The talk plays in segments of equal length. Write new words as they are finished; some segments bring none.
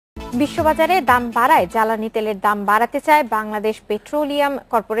বিশ্ববাজারে দাম বাড়ায় জ্বালানি তেলের দাম বাড়াতে চায় বাংলাদেশ পেট্রোলিয়াম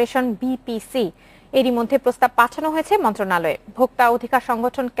কর্পোরেশন বিপিসি। এরই মধ্যে প্রস্তাব পাঠানো হয়েছে মন্ত্রণালয়ে। ভোক্তা অধিকার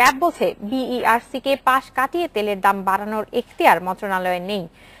সংগঠন ক্যাব বলছে বিইআরসি কে পাশ কাটিয়ে তেলের দাম বাড়ানোর এখতিয়ার মন্ত্রণালয়ে নেই।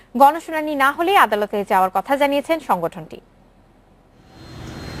 গণশুনানি না হলে আদালতে যাওয়ার কথা জানিয়েছেন সংগঠনটি।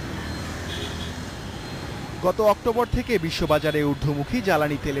 গত অক্টোবর থেকে বিশ্ববাজারে ঊর্ধ্বমুখী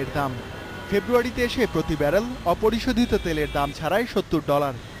জ্বালানি তেলের দাম। ফেব্রুয়ারিতে এসে প্রতি ব্যারেল অপরিশোধিত তেলের দাম ছাড়াই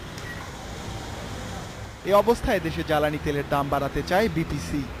 $70। এ অবস্থায় দেশে জ্বালানি তেলের দাম বাড়াতে চায়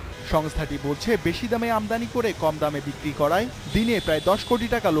বিপিসি। সংস্থাটি বলছে বেশি দামে আমদানি করে কম দামে বিক্রি করায় দিনে প্রায় 10 কোটি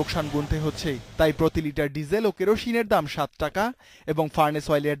টাকা লোকসান গুনতে হচ্ছে। তাই প্রতি লিটার ডিজেল ও কেরোসিনের দাম 7 টাকা এবং ফার্নেস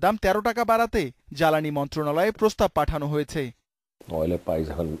অয়েলের দাম 13 টাকা বাড়াতে জ্বালানি মন্ত্রণালয়ে প্রস্তাব পাঠানো হয়েছে। অয়েলের প্রাইস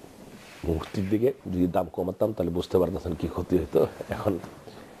এখন মুহূর্তের দিকে যদি দাম কমাতাম তাহলে বুঝতে পারতেন কি ক্ষতি হতো। এখন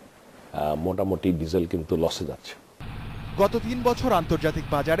মোটামুটি ডিজেল কিন্তু লসে যাচ্ছে। গত 3 বছর আন্তর্জাতিক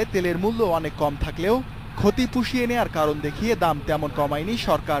বাজারে তেলের মূল্য অনেক কম থাকলেও ক্ষতি পুষিয়ে নেওয়ার কারণ দেখিয়ে দাম তেমন কমায়নি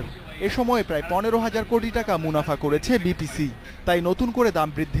সরকার। এ সময় প্রায় 15,000 কোটি টাকা মুনাফা করেছে বিপিসি। তাই নতুন করে দাম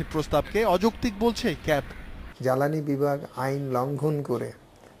বৃদ্ধির প্রস্তাবকে অযৌক্তিক বলছে ক্যাব। জ্বালানি বিভাগ আইন লঙ্ঘন করে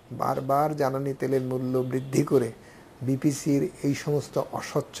বারবার জ্বালানি তেলের মূল্য বৃদ্ধি করে বিপিসির এই সমস্ত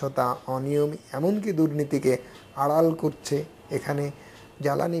অস্বচ্ছতা, অনিয়ম, এমনকি দুর্নীতিকে আড়াল করছে। এখানে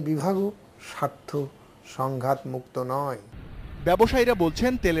জ্বালানি বিভাগও স্বার্থ সংঘাত মুক্ত নয়। ব্যবসায়ীরা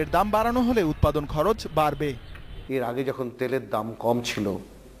বলছেন তেলের দাম বাড়ানো হলে উৎপাদন খরচ বাড়বে। এর আগে যখন তেলের দাম কম ছিল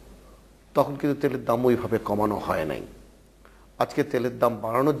তখন কিন্তু তেলের দাম ওইভাবে কমানো হয় নাই। আজকে তেলের দাম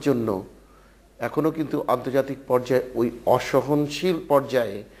বাড়ানোর জন্য এখনো কিন্তু আন্তর্জাতিক পর্যায়ে ওই অসহনশীল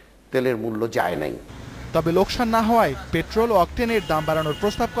পর্যায়ে তেলের মূল্য যায় নাই। তবে লোকসান না হওয়ায় পেট্রোল ও অকটেনের দাম বাড়ানোর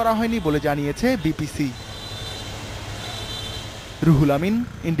প্রস্তাব করা হয়নি বলে জানিয়েছে BPC. Ruhul Amin,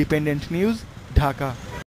 independent news, Dhaka.